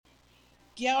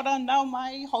Kia ora nau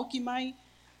mai, hoki mai,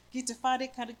 ki te whare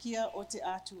karakia o te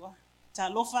atua. Ta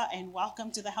alofa and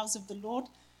welcome to the house of the Lord.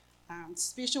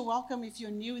 Special welcome if you're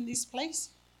new in this place.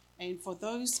 And for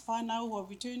those whānau who are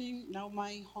returning, nau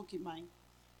mai, hoki mai.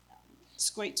 It's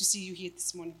great to see you here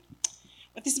this morning.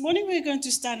 But this morning we're going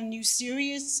to start a new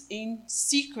series in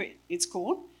Secret, it's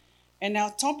called. And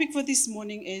our topic for this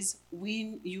morning is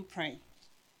When You Pray.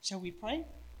 Shall we pray?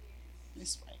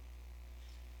 Let's pray.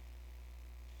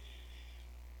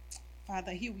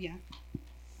 Father, here we are.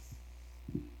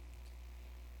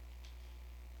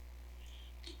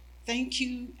 Thank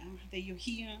you that you're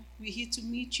here. We're here to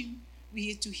meet you. We're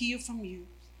here to hear from you.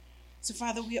 So,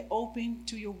 Father, we are open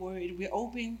to your word. We're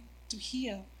open to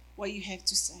hear what you have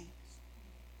to say.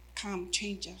 Come,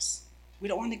 change us. We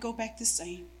don't want to go back the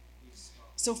same.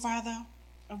 So, Father,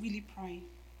 I really pray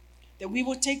that we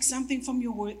will take something from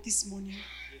your word this morning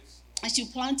as you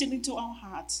plant it into our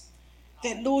hearts.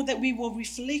 That, Lord, that we will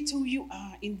reflect who you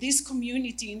are in this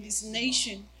community, in this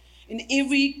nation, in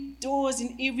every doors,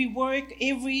 in every work,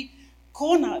 every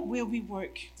corner where we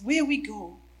work, where we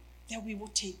go, that we will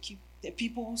take you, that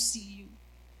people will see you.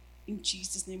 In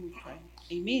Jesus' name we pray.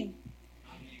 Amen.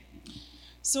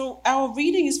 So our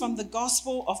reading is from the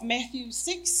Gospel of Matthew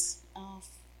 6,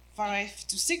 5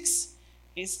 to 6.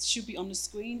 It should be on the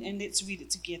screen, and let's read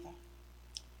it together.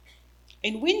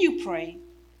 And when you pray,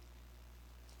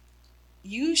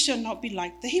 you shall not be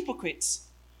like the hypocrites,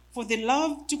 for they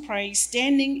love to pray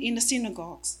standing in the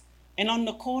synagogues and on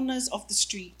the corners of the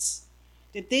streets,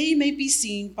 that they may be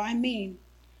seen by men.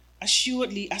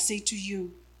 Assuredly, I say to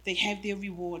you, they have their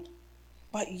reward.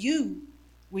 But you,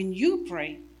 when you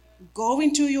pray, go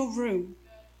into your room,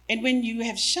 and when you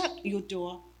have shut your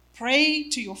door, pray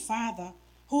to your Father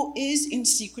who is in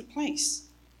secret place.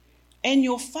 And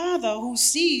your Father who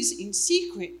sees in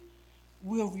secret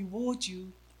will reward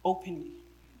you openly.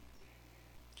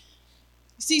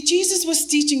 See, Jesus was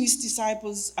teaching his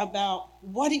disciples about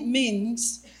what it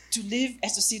means to live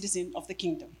as a citizen of the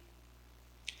kingdom.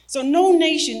 So no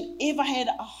nation ever had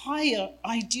a higher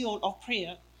ideal of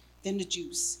prayer than the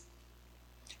Jews.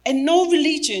 And no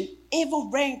religion ever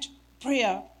ranked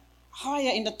prayer higher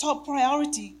in the top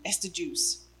priority as the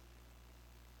Jews.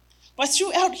 But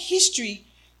throughout history,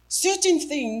 certain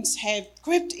things have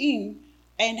crept in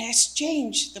and has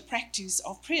changed the practice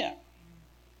of prayer.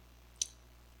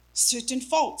 Certain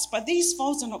faults, but these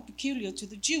faults are not peculiar to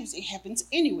the Jews. It happens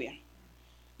anywhere.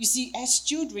 You see, as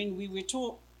children, we were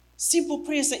taught simple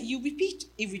prayers that you repeat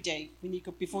every day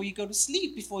before you go to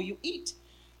sleep, before you eat.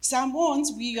 Some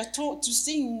ones, we are taught to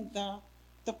sing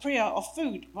the prayer of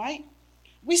food, right?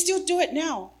 We still do it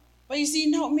now, but you see,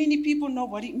 not many people know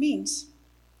what it means.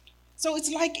 So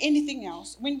it's like anything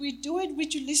else. When we do it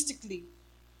ritualistically,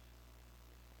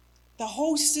 the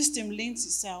whole system lends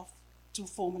itself to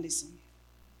formalism.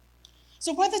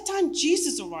 So by the time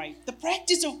Jesus arrived, the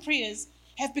practice of prayers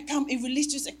have become a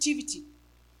religious activity,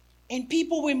 and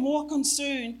people were more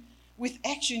concerned with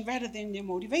action rather than their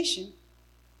motivation.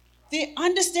 Their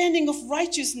understanding of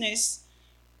righteousness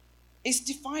is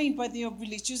defined by their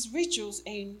religious rituals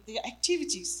and their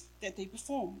activities that they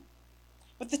perform.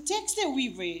 But the text that we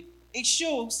read, it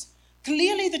shows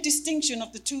clearly the distinction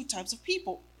of the two types of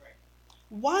people.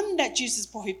 One that Jesus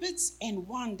prohibits and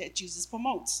one that Jesus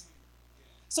promotes.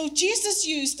 So Jesus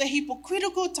used the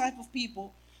hypocritical type of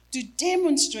people to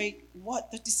demonstrate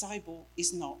what the disciple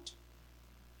is not.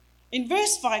 In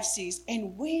verse 5 says,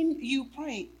 and when you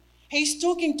pray, he's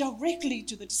talking directly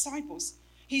to the disciples.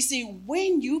 He said,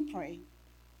 when you pray,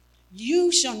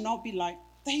 you shall not be like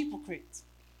the hypocrites.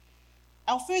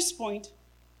 Our first point,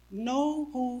 know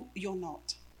who you're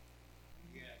not.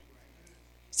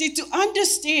 See, to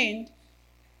understand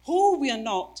who we are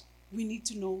not, we need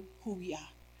to know who we are.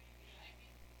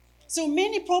 So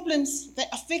many problems that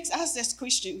affect us as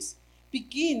Christians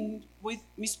begin with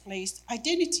misplaced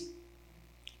identity.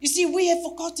 You see, we have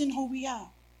forgotten who we are.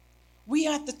 We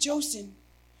are the chosen.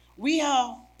 We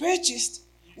are purchased.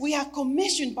 We are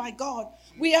commissioned by God.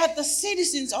 We are the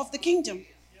citizens of the kingdom.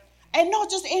 And not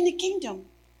just any kingdom,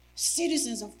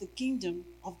 citizens of the kingdom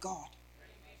of God.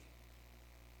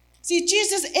 See,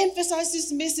 Jesus emphasized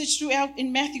this message throughout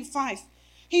in Matthew 5.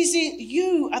 He said,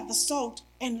 you are the salt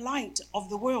and light of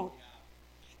the world.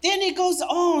 Then he goes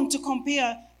on to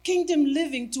compare kingdom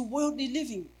living to worldly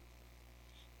living.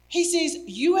 He says,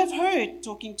 you have heard,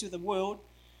 talking to the world,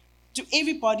 to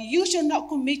everybody, you shall not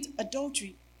commit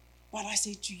adultery. But I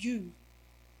say to you,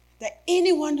 that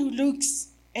anyone who looks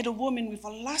at a woman with a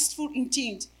lustful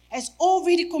intent has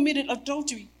already committed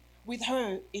adultery with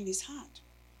her in his heart.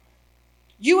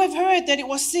 You have heard that it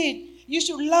was said, you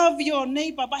should love your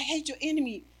neighbor but hate your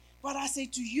enemy. But I say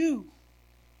to you,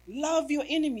 love your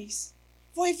enemies.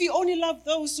 For if you only love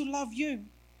those who love you,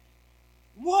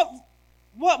 what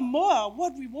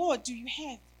reward do you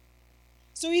have?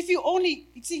 So if you only,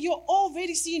 see, you're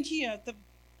already seeing here the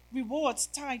rewards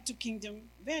tied to kingdom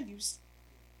values.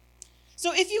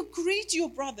 So if you greet your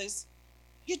brothers,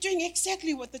 you're doing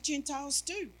exactly what the Gentiles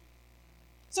do.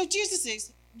 So Jesus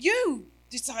says, you,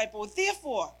 disciple,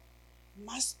 therefore,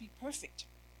 must be perfect,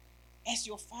 as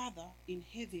your Father in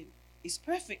heaven is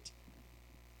perfect.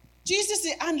 Jesus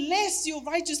said, unless your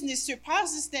righteousness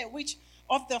surpasses that which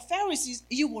of the Pharisees,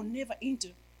 you will never enter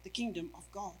the kingdom of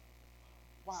God.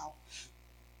 Wow.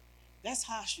 That's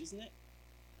harsh, isn't it?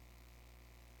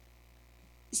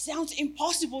 It sounds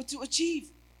impossible to achieve.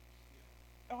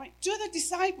 All right. To the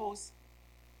disciples,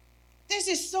 this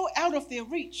is so out of their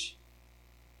reach.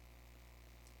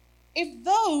 If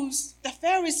those, the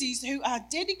Pharisees who are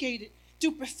dedicated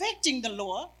to perfecting the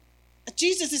law,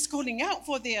 Jesus is calling out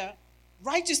for their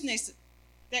righteousness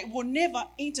that will never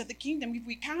enter the kingdom. If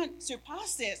we can't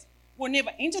surpass this, we'll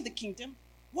never enter the kingdom.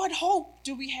 What hope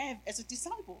do we have as a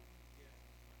disciple?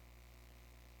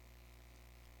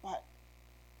 But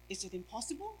is it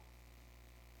impossible?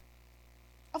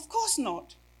 Of course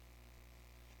not.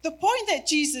 The point that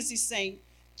Jesus is saying,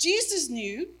 Jesus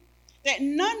knew that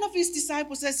none of his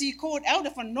disciples, as he called out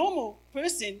of a normal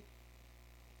person,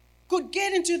 could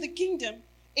get into the kingdom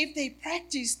if they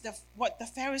practiced what the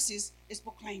Pharisees is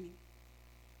proclaiming.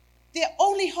 Their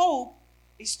only hope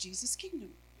is Jesus' kingdom.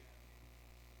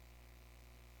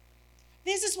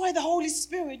 This is why the Holy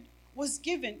Spirit was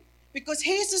given, because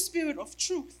he is the Spirit of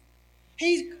truth.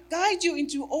 He guides you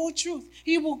into all truth.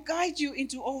 He will guide you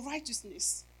into all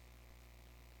righteousness.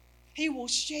 He will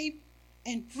shape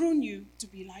and prune you to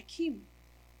be like him.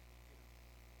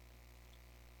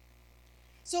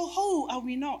 So who are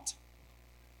we not?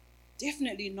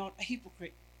 Definitely not a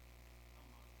hypocrite.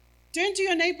 Turn to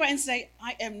your neighbor and say,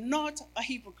 I am not a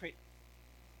hypocrite.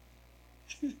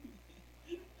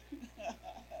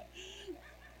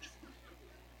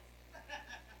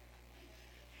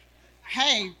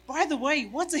 Hey, by the way,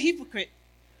 what's a hypocrite?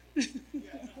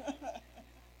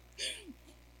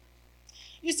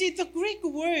 You see, the Greek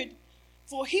word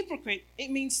for hypocrite, it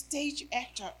means stage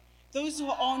actor. Those who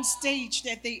are on stage,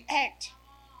 that they act.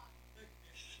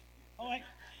 All right?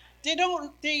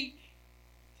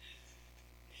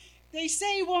 They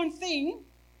say one thing,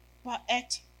 but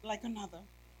act like another.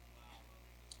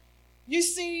 You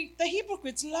see, the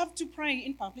hypocrites love to pray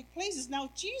in public places. Now,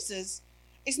 Jesus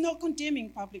is not condemning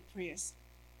public prayers.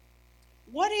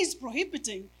 What he's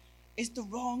prohibiting is the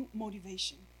wrong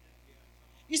motivation.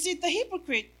 You see, the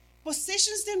hypocrite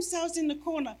positions themselves in the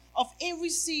corner of every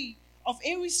street,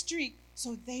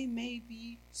 so they may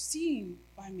be seen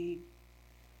by me.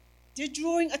 They're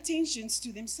drawing attentions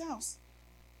to themselves.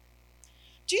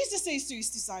 Jesus says to his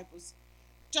disciples,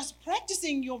 just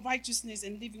practicing your righteousness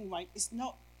and living right is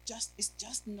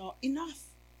just not enough.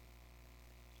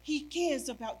 He cares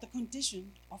about the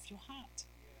condition of your heart.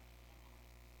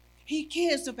 He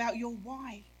cares about your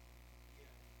why.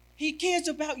 He cares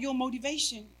about your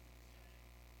motivation.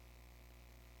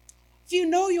 If you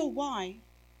know your why,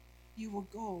 you will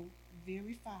go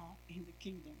very far in the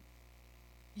kingdom.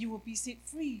 You will be set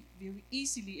free very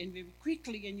easily and very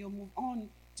quickly, and you'll move on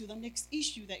to the next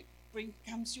issue that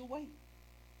comes your way.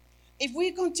 If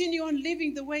we continue on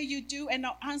living the way you do and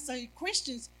not answer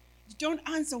questions, you don't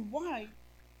answer why,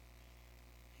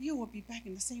 you will be back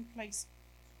in the same place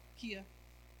here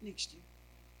next year.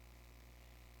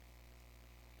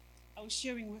 I was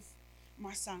sharing with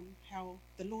my son how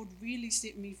the Lord really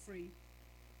set me free.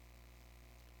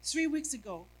 3 weeks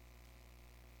ago,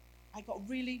 I got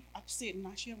really upset, and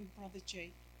I shared with Brother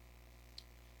Jay.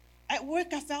 At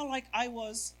work, I felt like I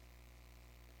was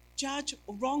judged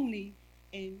wrongly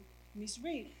and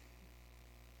misread.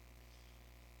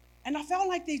 And I felt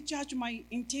like they judged my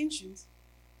intentions.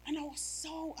 And I was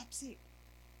so upset.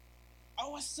 I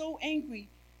was so angry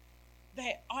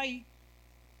that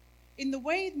in the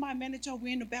way my manager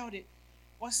went about it,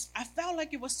 I felt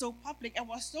like it was so public. I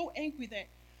was so angry that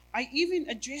I even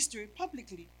addressed her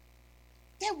publicly.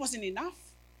 That wasn't enough.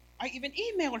 I even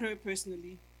emailed her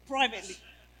personally, privately.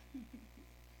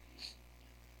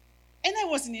 And that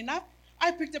wasn't enough.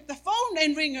 I picked up the phone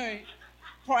and rang her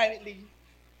privately.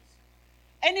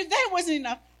 And if that wasn't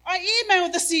enough, I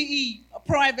emailed the CE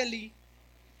privately.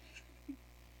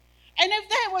 And if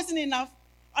that wasn't enough,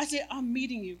 I said, I'm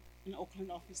meeting you in the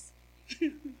Auckland office.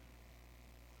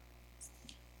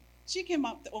 She came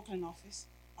up to the Auckland office.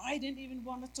 I didn't even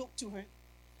want to talk to her.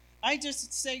 I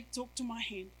just said, talk to my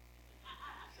hand.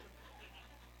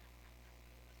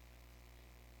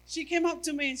 She came up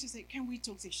to me and she said, can we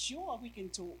talk? I said, sure, we can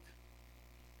talk.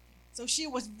 So she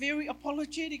was very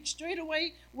apologetic straight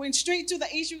away, went straight to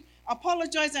the issue,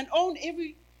 apologized and owned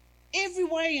every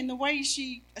way in the way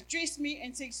she addressed me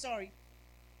and said sorry.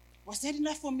 Was that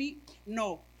enough for me?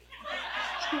 No.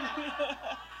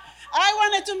 I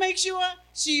wanted to make sure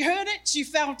she heard it, she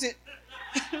felt it.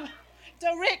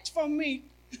 Direct from me.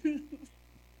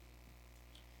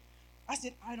 I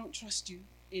said, I don't trust you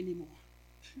anymore.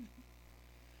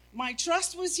 My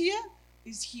trust was here,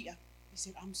 is here. He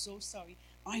said, I'm so sorry.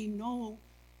 I know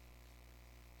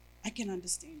I can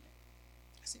understand it.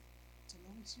 I said, so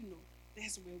long as you know,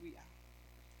 that's where we are.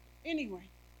 Anyway,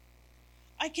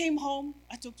 I came home,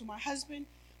 I talked to my husband,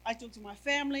 I talked to my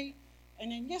family,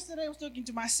 and then yesterday I was talking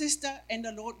to my sister, and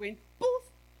the Lord went, poof.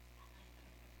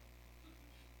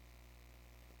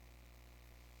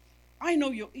 I know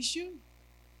your issue.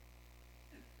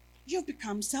 You've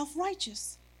become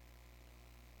self-righteous.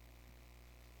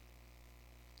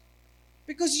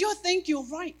 Because you think you're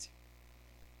right.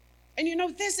 And you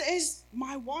know, this is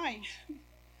my why.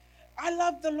 I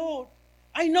love the Lord.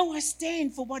 I know I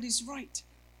stand for what is right.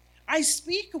 I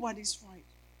speak what is right.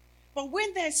 But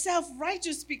when that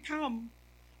self-righteous become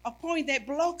a point that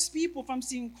blocks people from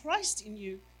seeing Christ in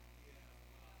you,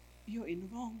 you're in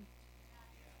the wrong.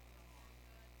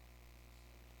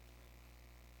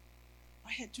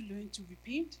 I had to learn to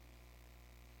repent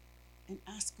and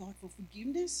ask God for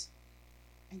forgiveness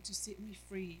and to set me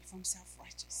free from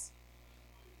self-righteous.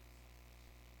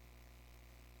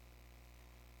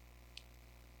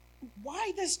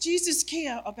 Why does Jesus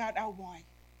care about our why?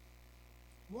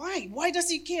 Why? Why does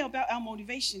he care about our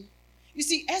motivation? You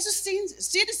see, as a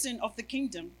citizen of the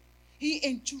kingdom, he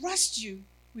entrusts you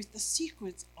with the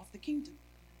secrets of the kingdom.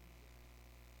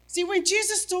 See, when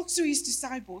Jesus talks to his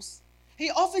disciples, he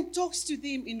often talks to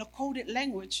them in a coded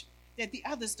language that the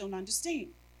others don't understand.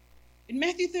 In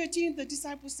Matthew 13, the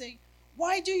disciples say,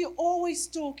 why do you always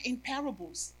talk in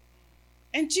parables?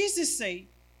 And Jesus say,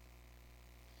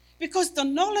 because the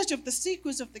knowledge of the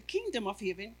secrets of the kingdom of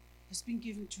heaven has been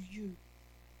given to you,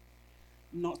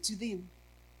 not to them.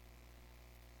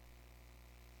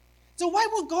 So why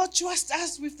would God trust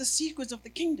us with the secrets of the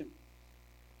kingdom?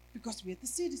 Because we're the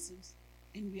citizens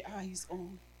and we are his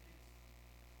own.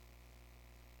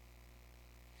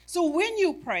 So when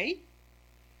you pray,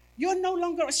 you're no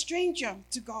longer a stranger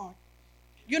to God.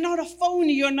 You're not a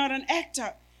phony, you're not an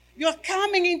actor. You're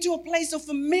coming into a place of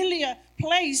familiar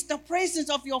place, the presence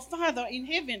of your Father in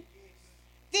heaven.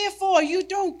 Therefore, you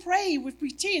don't pray with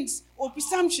pretense or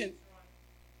presumption.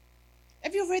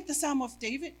 Have you read the Psalm of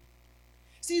David?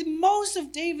 See, most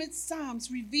of David's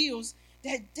Psalms reveals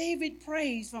that David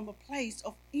prays from a place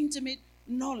of intimate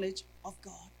knowledge of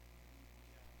God.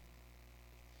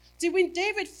 See, when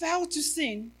David fell to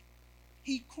sin,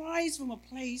 he cries from a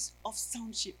place of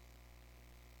sonship.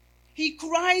 He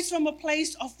cries from a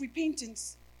place of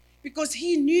repentance because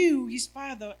he knew his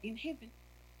Father in heaven.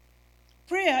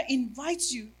 Prayer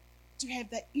invites you to have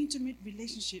that intimate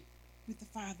relationship with the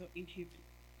Father in heaven.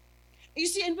 You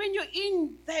see, and when you're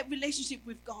in that relationship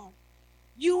with God,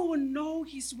 you will know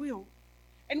his will.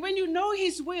 And when you know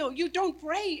his will, you don't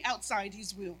pray outside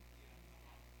his will.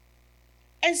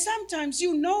 And sometimes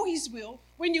you know his will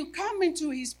when you come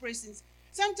into his presence.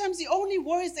 Sometimes the only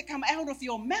words that come out of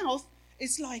your mouth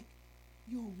is like,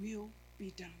 your will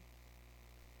be done.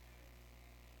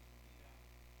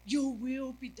 Your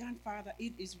will be done, Father.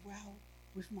 It is well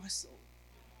with my soul.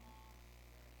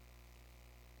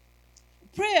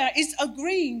 Prayer is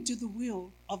agreeing to the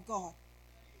will of God.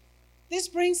 This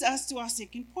brings us to our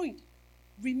second point.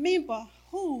 Remember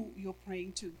who you're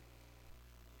praying to.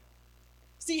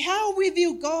 See, how we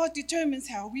view God determines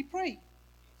how we pray.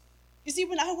 You see,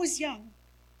 when I was young,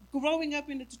 growing up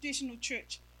in the traditional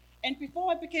church, and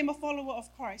before I became a follower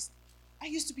of Christ, I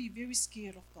used to be very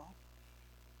scared of God.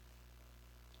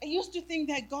 I used to think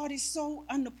that God is so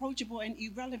unapproachable and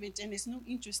irrelevant and has no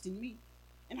interest in me,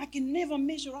 and I can never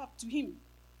measure up to him.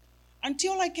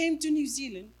 Until I came to New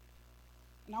Zealand,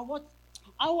 and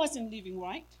I wasn't living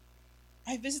right.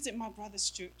 I visited my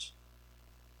brother's church.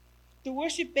 The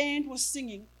worship band was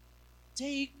singing,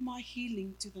 "Take my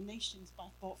healing to the nations" by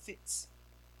Thought Fits.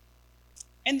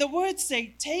 And the words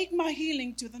say, "Take my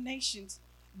healing to the nations,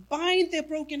 bind their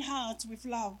broken hearts with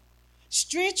love,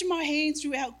 stretch my hands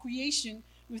throughout creation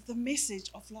with the message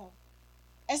of love."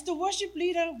 As the worship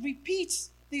leader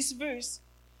repeats this verse,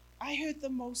 I heard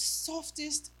the most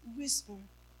softest whisper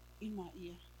in my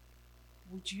ear.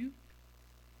 Would you?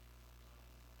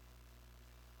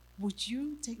 Would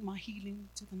you take my healing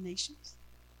to the nations?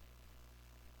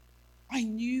 I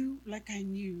knew like I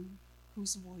knew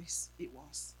whose voice it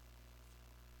was.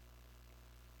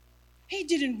 He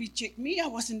didn't reject me. I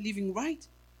wasn't living right.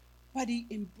 but he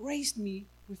embraced me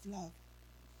with love.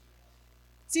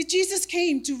 See, Jesus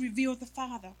came to reveal the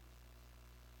Father.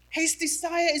 His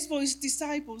desire is for his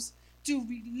disciples to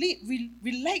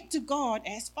relate to God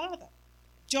as Father.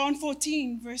 John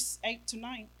 14, verse 8 to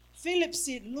 9. Philip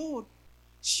said, Lord,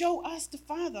 show us the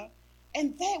Father,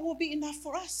 and that will be enough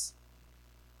for us.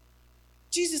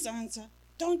 Jesus answered,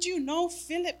 don't you know,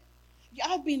 Philip?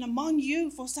 I've been among you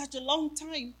for such a long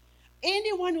time.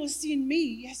 Anyone who has seen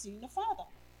me has seen the Father.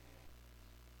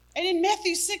 And in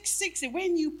Matthew 6,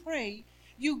 when you pray,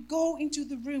 you go into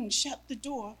the room, shut the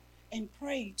door, and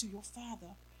pray to your Father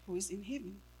who is in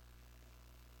heaven.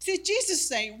 See, Jesus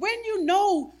saying, when you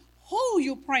know who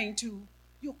you're praying to,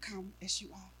 you'll come as you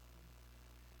are.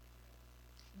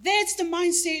 That's the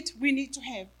mindset we need to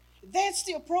have. That's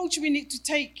the approach we need to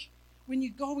take when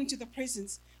you go into the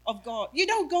presence of God. You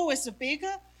don't go as a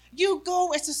beggar. You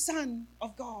go as a son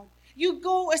of God. You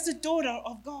go as a daughter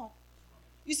of God.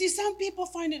 You see, some people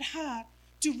find it hard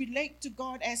to relate to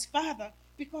God as Father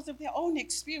because of their own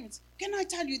experience. Can I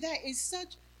tell you, that is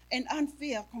such an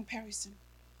unfair comparison?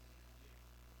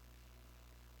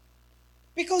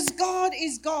 Because God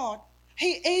is God.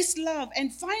 He is love.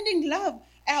 And finding love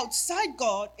outside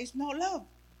God is not love.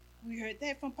 We heard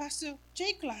that from Pastor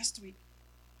Jake last week.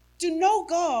 To know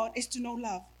God is to know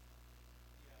love.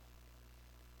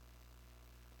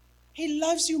 He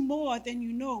loves you more than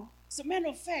you know. As a matter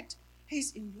of fact,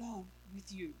 he's in love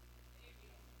with you.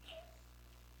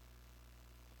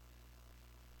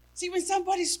 See, when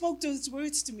somebody spoke those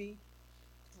words to me,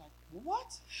 I was like,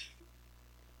 what?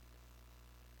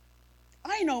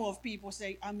 I know of people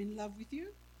saying, I'm in love with you.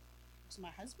 It's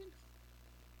my husband.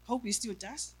 Hope he still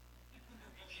does.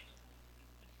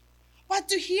 But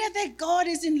to hear that God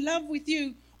is in love with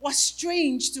you was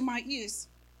strange to my ears.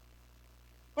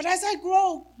 But as I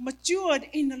grow, matured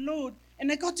in the Lord,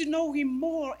 and I got to know him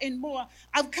more and more,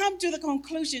 I've come to the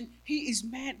conclusion he is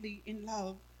madly in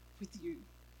love with you.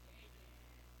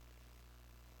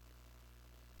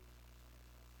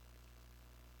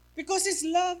 Because his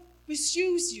love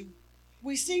pursues you.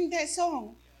 We sing that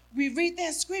song. We read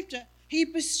that scripture. He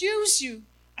pursues you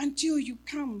until you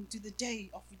come to the day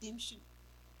of redemption.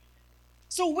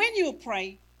 So when you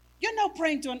pray, you're not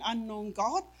praying to an unknown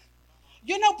God.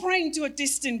 You're not praying to a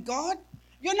distant God.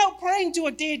 You're not praying to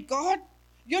a dead God.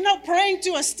 You're not praying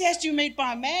to a statue made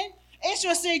by a man.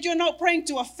 Ezra said you're not praying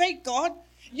to a fake God.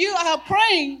 You are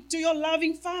praying to your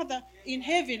loving Father in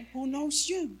heaven who knows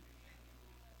you.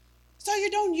 So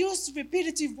you don't use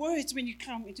repetitive words when you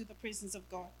come into the presence of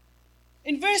God.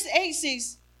 In verse 8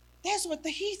 says, that's what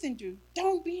the heathen do.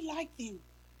 Don't be like them.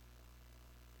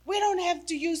 We don't have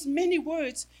to use many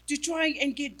words to try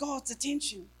and get God's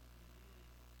attention.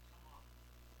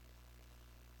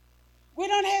 We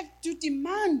don't have to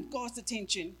demand God's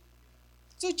attention.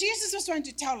 So Jesus was trying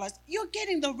to tell us, you're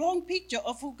getting the wrong picture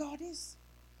of who God is.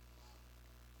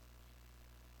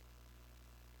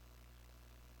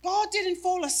 God didn't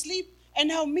fall asleep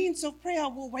and our means of prayer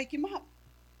will wake him up.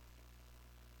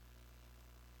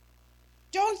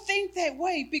 Don't think that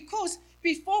way, because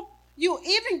before you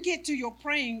even get to your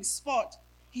praying spot,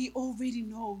 he already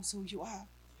knows who you are.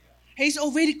 You're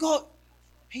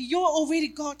already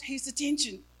got his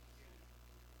attention.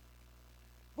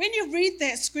 When you read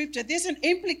that scripture, there's an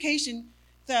implication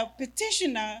the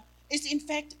petitioner is in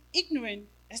fact ignorant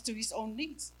as to his own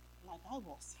needs, like I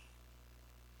was.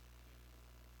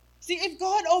 See, if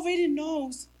God already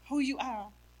knows who you are,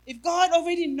 if God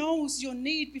already knows your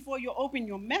need before you open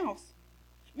your mouth,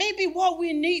 maybe what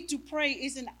we need to pray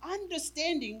is an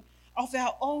understanding of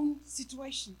our own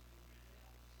situation.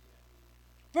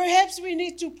 Perhaps we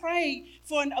need to pray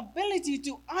for an ability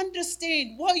to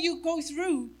understand what you go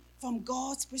through from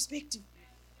God's perspective.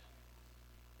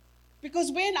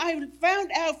 Because when I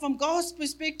found out from God's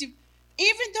perspective,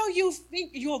 even though you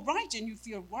think you're right and you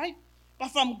feel right, but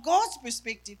from God's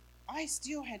perspective, I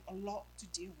still had a lot to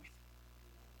deal with.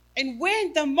 And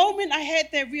when the moment I had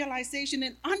that realization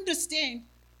and understand,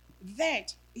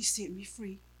 that it set me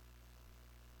free.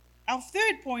 Our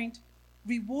third point,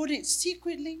 rewarded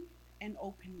secretly and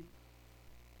openly.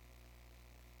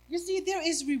 You see, there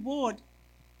is reward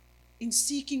in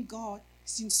seeking God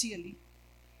sincerely.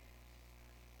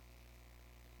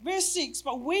 Verse 6,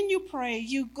 but when you pray,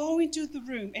 you go into the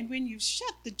room, and when you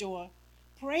shut the door,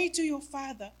 pray to your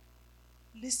Father,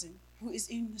 listen, who is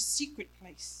in the secret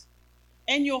place.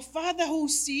 And your Father who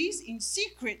sees in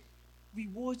secret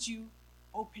rewards you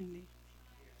openly.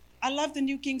 I love the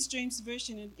New King James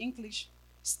Version and English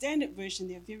Standard Version.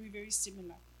 They're very, very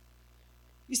similar.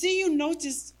 You see, you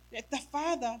notice that the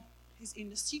Father is in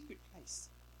the secret place.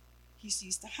 He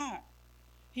sees the heart.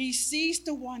 He sees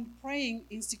the one praying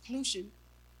in seclusion.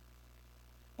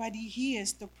 but he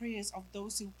hears the prayers of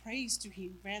those who praise to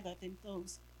him rather than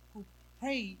those who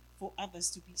pray for others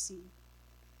to be seen.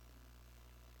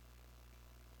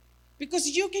 Because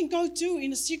you can go to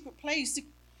in a secret place,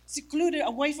 secluded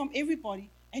away from everybody,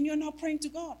 and you're not praying to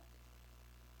God.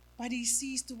 But he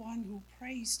sees the one who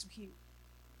prays to him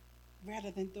rather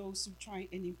than those who try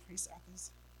and impress others.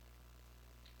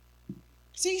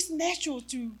 See, it's natural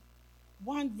to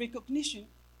want recognition.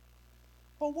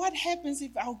 But what happens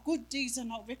if our good deeds are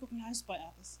not recognized by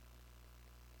others?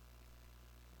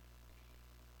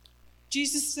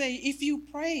 Jesus said, if you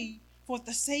pray for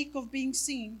the sake of being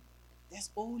seen, that's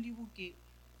all you will get.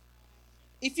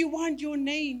 If you want your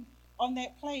name on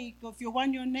that plaque, or if you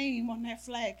want your name on that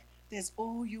flag, that's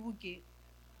all you will get.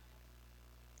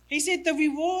 He said the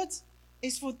reward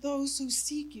is for those who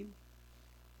seek him.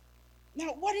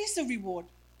 Now, what is the reward?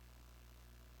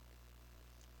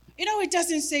 You know, it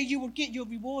doesn't say you will get your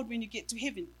reward when you get to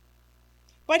heaven.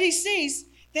 But it says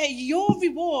that your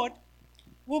reward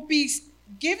will be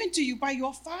given to you by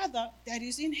your Father that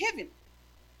is in heaven.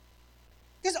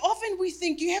 Because often we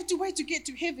think you have to wait to get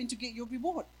to heaven to get your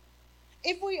reward.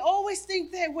 If we always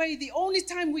think that way, the only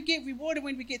time we get rewarded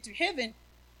when we get to heaven,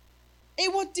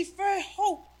 it will defer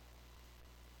hope.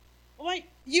 Right?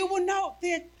 You will know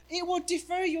that it will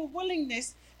defer your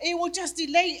willingness. It will just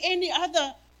delay any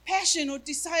other passion or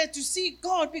desire to seek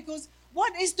God, because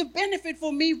what is the benefit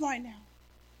for me right now?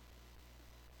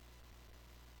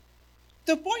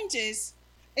 The point is,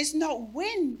 it's not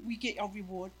when we get our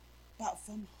reward, but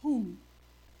from whom.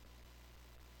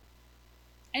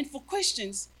 And for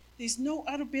Christians, there's no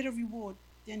other better reward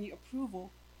than the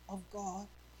approval of God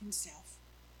himself.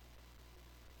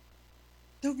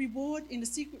 The reward in the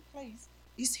secret place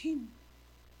is him.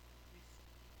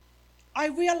 I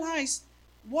realized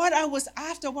what I was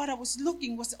after, what I was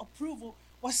looking was approval,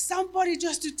 was somebody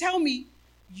just to tell me,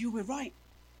 you were right.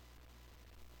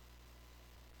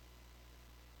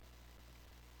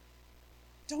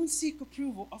 Don't seek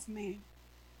approval of man.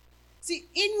 See,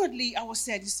 inwardly I was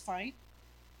satisfied.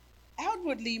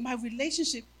 Outwardly, my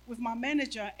relationship with my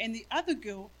manager and the other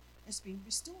girl has been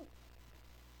restored.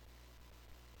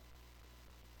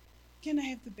 Can I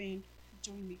have the band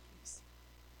join me, please?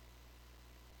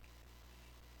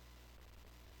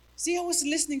 See, I was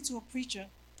listening to a preacher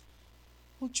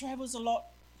who travels a lot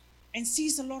and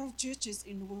sees a lot of churches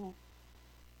in the world.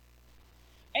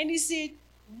 And he said,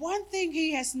 one thing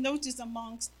he has noticed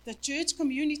amongst the church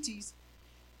communities,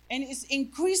 and it's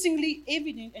increasingly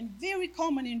evident and very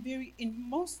common in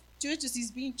most churches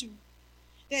he's been to,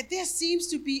 that there seems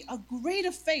to be a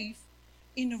greater faith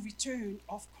in the return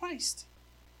of Christ.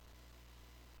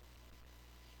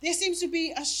 There seems to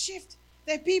be a shift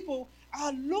that people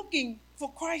are looking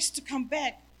for Christ to come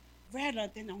back rather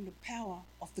than on the power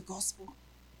of the gospel.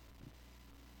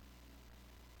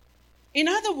 In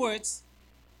other words,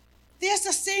 there's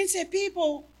a sense that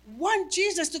people want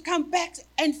Jesus to come back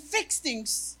and fix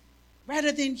things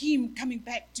rather than him coming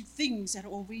back to things that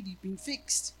have already been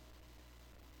fixed.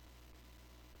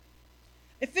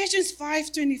 Ephesians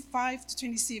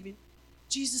 5:25-27,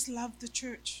 Jesus loved the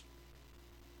church.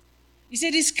 He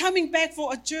said he's coming back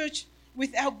for a church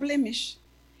without blemish.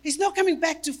 He's not coming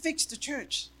back to fix the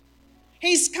church.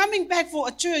 He's coming back for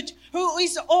a church who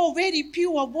is already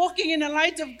pure, walking in the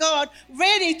light of God,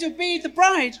 ready to be the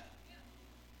bride.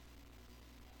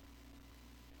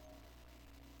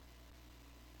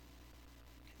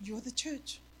 You're the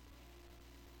church.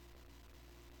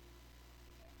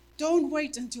 Don't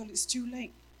wait until it's too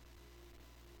late.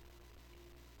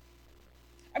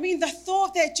 I mean, the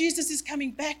thought that Jesus is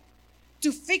coming back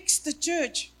to fix the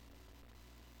church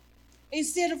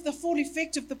instead of the full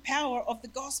effect of the power of the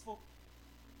gospel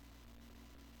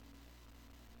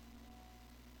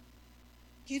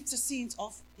gives a sense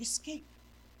of escape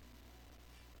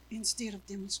instead of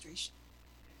demonstration.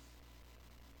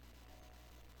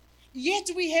 Yet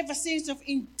we have a sense of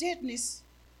indebtedness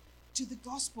to the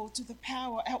gospel, to the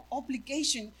power, our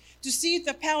obligation to see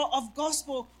the power of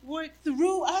gospel work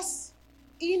through us,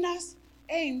 in us,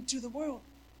 and to the world.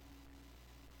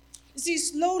 You see,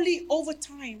 slowly over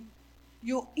time,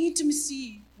 your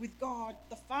intimacy with God,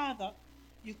 the Father,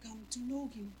 you come to know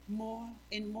him more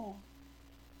and more.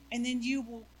 And then you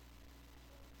will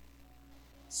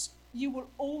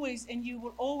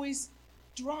always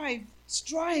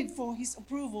strive for his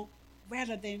approval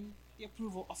rather than the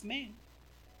approval of man.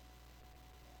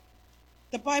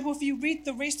 The Bible, if you read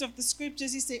the rest of the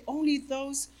scriptures, it says only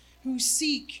those who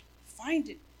seek find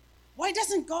it. Why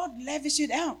doesn't God lavish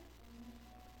it out?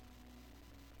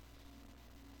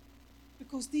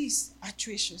 Because these are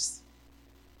treasures.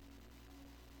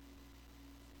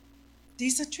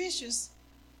 These are treasures.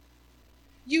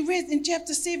 You read in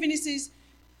chapter 7, it says,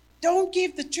 don't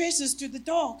give the treasures to the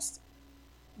dogs.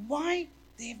 Why?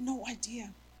 They have no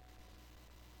idea.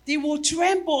 They will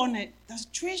trample on it. The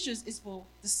treasures is for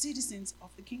the citizens of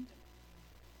the kingdom.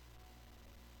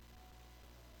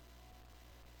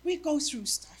 We go through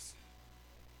stuff.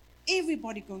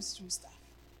 Everybody goes through stuff.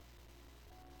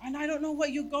 And I don't know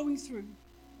what you're going through.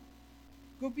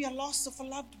 It could be a loss of a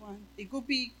loved one. It could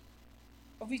be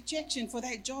a rejection for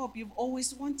that job you've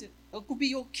always wanted. It could be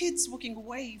your kids walking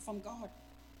away from God.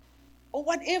 Or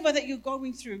whatever that you're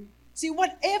going through. See,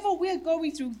 whatever we're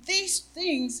going through, these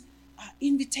things are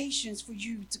invitations for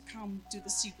you to come to the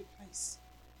secret place.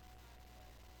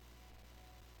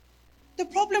 The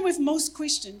problem with most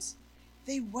Christians,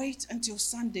 they wait until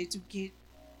Sunday to get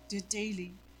their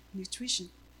daily nutrition.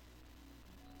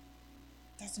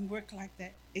 Doesn't work like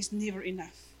that. It's never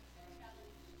enough.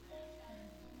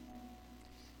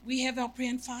 We have our prayer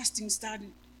and fasting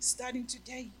starting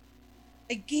today.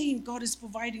 Again, God is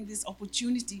providing this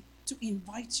opportunity to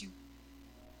invite you.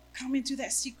 Come into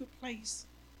that secret place.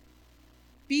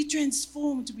 Be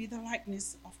transformed to be the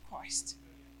likeness of Christ.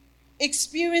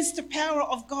 Experience the power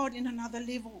of God in another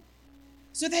level,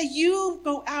 so that you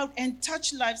go out and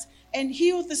touch lives and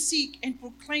heal the sick and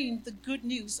proclaim the good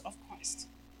news of Christ.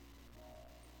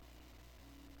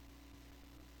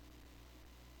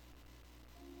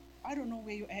 I don't know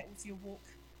where you're at with your walk,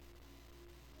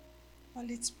 but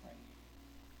let's pray.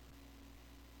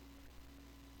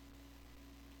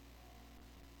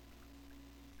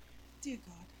 Dear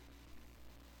God,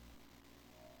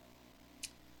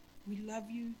 we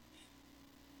love you,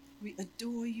 we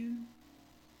adore you,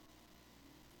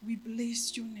 we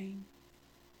bless your name.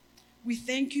 We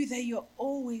thank you that you're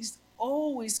always,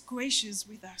 always gracious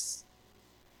with us.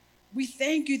 We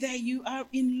thank you that you are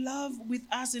in love with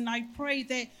us, and I pray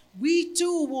that we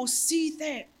too will see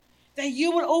that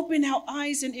you will open our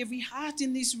eyes and every heart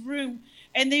in this room,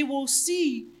 and they will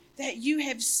see that you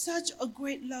have such a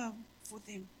great love for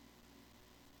them.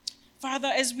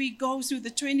 Father, as we go through the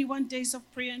 21 days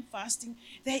of prayer and fasting,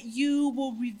 that you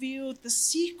will reveal the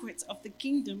secrets of the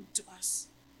kingdom to us.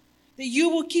 That you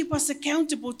will keep us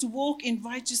accountable to walk in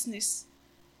righteousness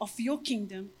of your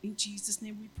kingdom. In Jesus'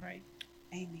 name we pray.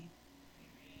 Amen.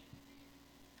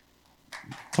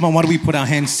 Come on, why don't we put our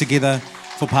hands together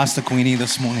for Pastor Queenie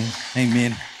this morning?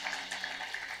 Amen.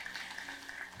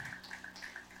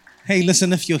 Hey,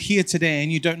 listen, if you're here today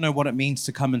and you don't know what it means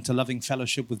to come into loving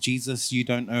fellowship with Jesus, you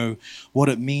don't know what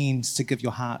it means to give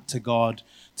your heart to God,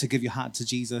 to give your heart to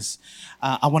Jesus,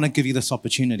 I want to give you this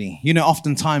opportunity. You know,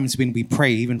 oftentimes when we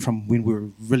pray, even from when we were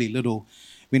really little,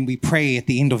 when we pray at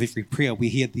the end of every prayer, we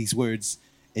hear these words,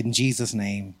 in Jesus'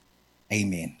 name,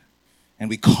 amen. And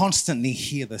we constantly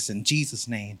hear this, in Jesus'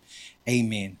 name,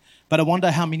 amen. But I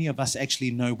wonder how many of us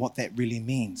actually know what that really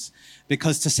means.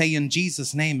 Because to say in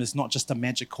Jesus' name is not just a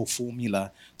magical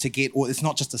formula to get, or it's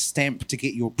not just a stamp to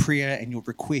get your prayer and your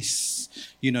requests,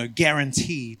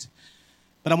 guaranteed.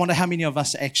 But I wonder how many of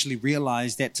us actually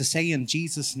realize that to say in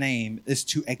Jesus' name is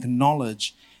to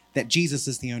acknowledge that Jesus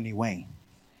is the only way.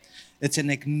 It's an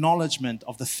acknowledgement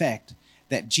of the fact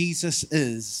that Jesus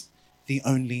is the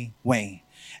only way.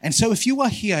 And so if you are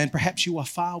here and perhaps you are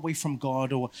far away from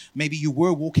God, or maybe you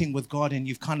were walking with God and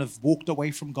you've kind of walked away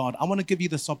from God, I want to give you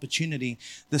this opportunity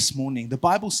this morning. The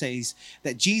Bible says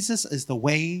that Jesus is the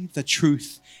way, the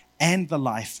truth, and the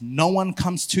life. No one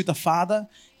comes to the Father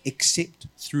except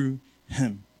through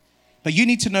him. But you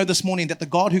need to know this morning that the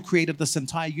God who created this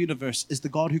entire universe is the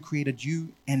God who created you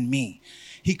and me.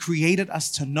 He created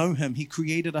us to know him. He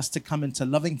created us to come into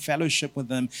loving fellowship with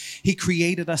him. He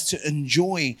created us to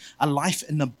enjoy a life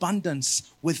in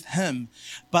abundance with him.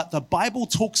 But the Bible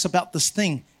talks about this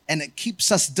thing and it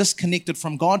keeps us disconnected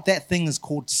from God. That thing is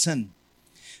called sin.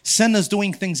 Sin is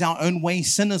doing things our own way.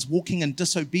 Sin is walking in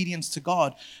disobedience to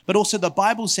God. But also the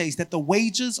Bible says that the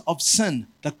wages of sin,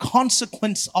 the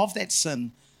consequence of that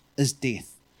sin, is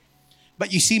death.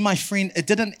 But you see, my friend, it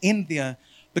didn't end there,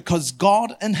 because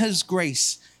God in his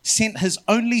grace sent his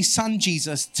only son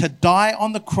Jesus to die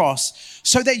on the cross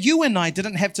so that you and I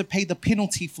didn't have to pay the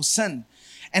penalty for sin.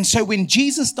 And so when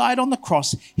Jesus died on the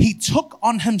cross, he took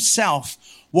on himself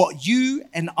what you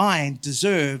and I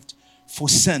deserved for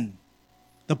sin.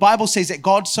 The Bible says that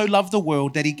God so loved the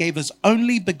world that he gave his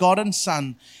only begotten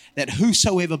son, that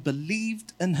whosoever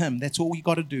believed in him, that's all you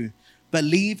got to do,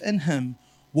 believe in him,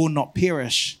 will not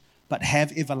perish, but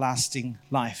have everlasting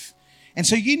life. And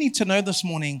so you need to know this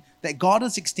morning that God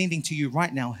is extending to you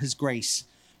right now his grace,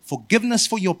 forgiveness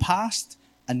for your past,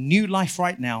 a new life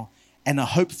right now, and a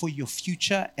hope for your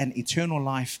future and eternal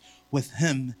life with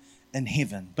him in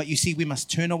heaven. But you see, we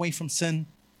must turn away from sin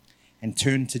and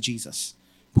turn to Jesus.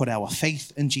 put our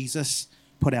faith in Jesus,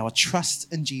 put our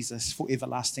trust in Jesus for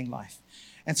everlasting life.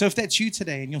 And so if that's you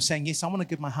today and you're saying, yes, I want to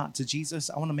give my heart to Jesus,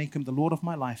 I want to make him the Lord of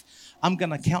my life, I'm going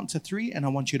to count to 3 and I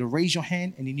want you to raise your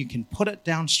hand and then you can put it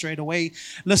down straight away.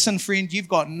 Listen, friend, you've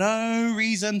got no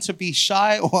reason to be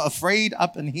shy or afraid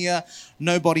up in here.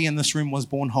 Nobody in this room was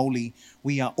born holy.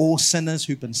 We are all sinners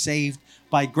who've been saved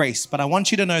by grace. But I want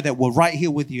you to know that we're right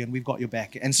here with you and we've got your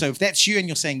back. And so if that's you and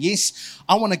you're saying, yes,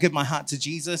 I want to give my heart to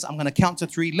Jesus, I'm going to count to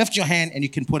 3. Lift your hand and you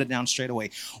can put it down straight away.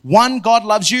 1, God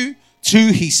loves you.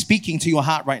 2, he's speaking to your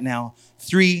heart right now.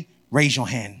 3, raise your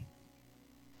hand.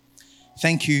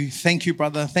 Thank you. Thank you,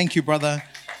 brother. Thank you, brother.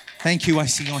 Thank you. I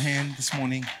see your hand this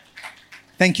morning.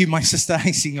 Thank you, my sister. I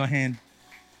see your hand.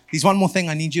 There's one more thing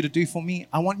I need you to do for me.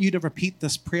 I want you to repeat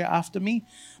this prayer after me,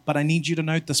 but I need you to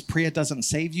note this prayer doesn't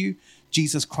save you.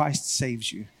 Jesus Christ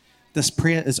saves you. This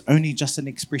prayer is only just an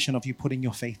expression of you putting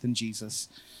your faith in Jesus.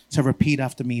 So repeat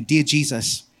after me. Dear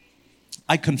Jesus,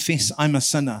 I confess I'm a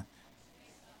sinner.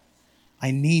 I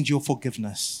need your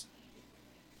forgiveness.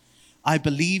 I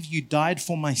believe you died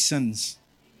for my sins,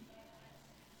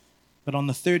 but on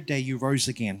the 3rd day you rose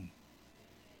again.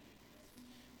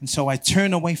 And so I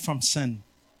turn away from sin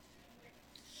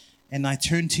and I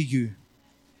turn to you.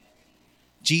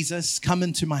 Jesus, come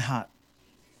into my heart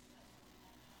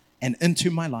and into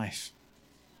my life.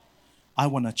 I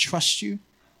want to trust you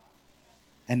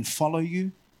and follow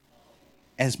you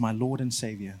as my Lord and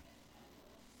Savior.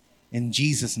 In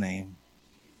Jesus' name,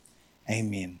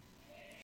 amen.